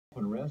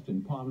rest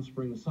in Palm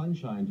Springs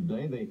sunshine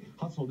today. They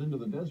hustled into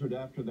the desert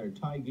after their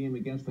tie game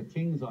against the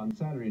Kings on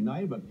Saturday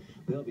night, but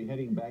they'll be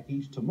heading back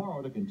east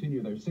tomorrow to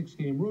continue their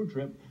 6-game road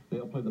trip.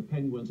 They'll play the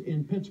Penguins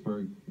in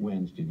Pittsburgh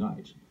Wednesday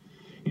night.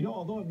 You know,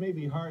 although it may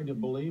be hard to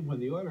believe, when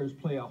the Oilers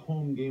play a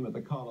home game at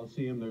the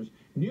Coliseum, there's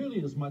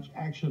nearly as much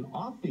action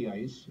off the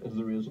ice as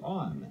there is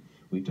on.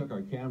 We took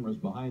our cameras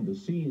behind the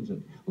scenes at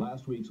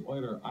last week's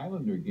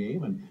Oiler-Islander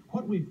game, and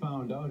what we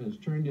found out has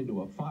turned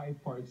into a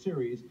 5-part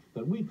series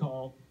that we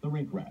call the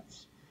Rink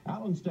Rats.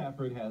 Alan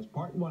Stafford has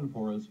part 1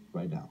 for us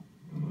right now.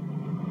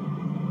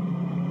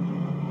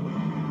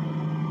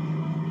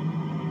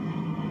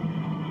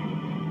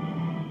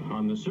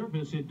 On the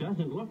surface, it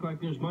doesn't look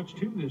like there's much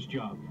to this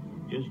job.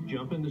 Just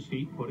jump in the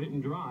seat, put it in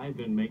drive,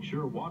 and make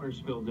sure water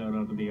spills out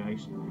onto the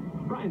ice.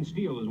 Brian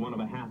Steele is one of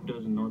a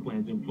half-dozen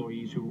Northlands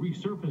employees who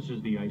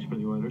resurfaces the ice for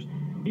the Oilers.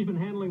 He's been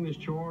handling this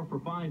chore for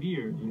 5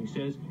 years, and he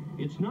says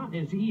it's not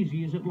as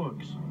easy as it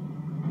looks.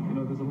 You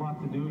know, there's a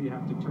lot to do. You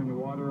have to turn your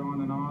water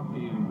on and off.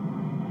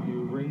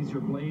 You raise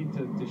your blade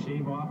to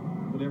shave off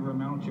whatever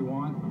amount you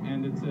want,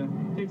 and it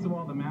takes a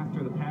while to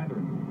master the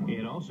pattern.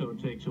 It also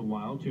takes a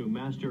while to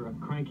master a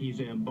cranky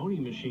Zamboni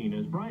machine,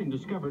 as Brian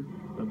discovered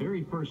the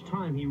very first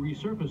time he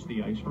resurfaced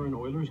the ice for an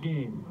Oilers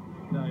game.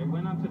 I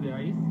went onto the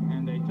ice,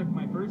 and I took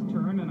my first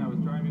turn, and I was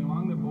driving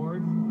along the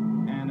boards,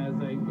 and as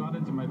I got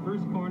into my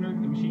first corner,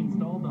 the machine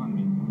stalled on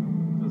me.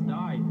 It just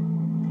died.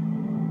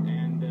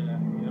 And,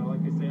 you know,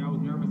 like I say, I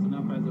was nervous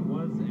enough as it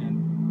was,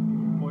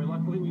 and, boy,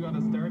 luckily we got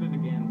it started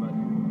again, but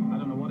I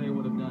don't know what I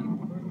would have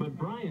done. But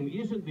Brian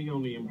isn't the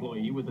only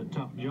employee with a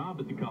tough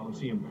job at the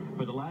Coliseum.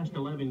 For the last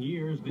 11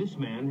 years, this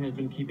man has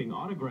been keeping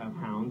autograph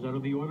hounds out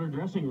of the Oiler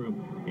dressing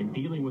room, and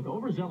dealing with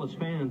overzealous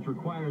fans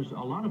requires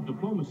a lot of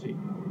diplomacy.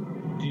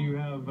 Do you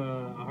have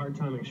a hard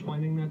time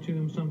explaining that to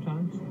them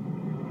sometimes?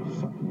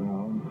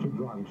 No, to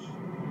drunks.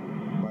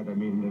 But, I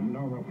mean, the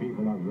normal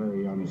people are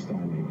very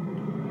understanding,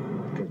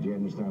 because you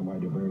understand why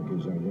the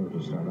Americans are there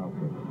to start off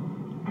with.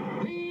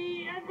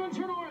 The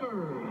Edmonton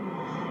Oilers!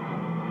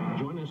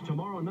 Join us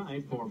tomorrow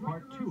night for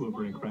part 2 of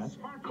Rink Rats.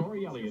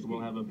 Corey Elliott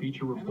will have a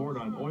feature report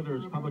on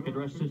Oilers public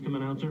address system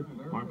announcer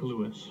Mark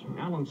Lewis.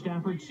 Alan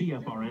Stafford,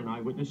 CFRN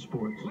Eyewitness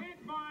Sports.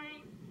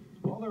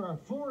 Well, there are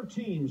 4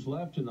 teams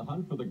left in the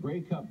hunt for the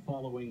Grey Cup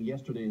following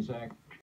yesterday's act.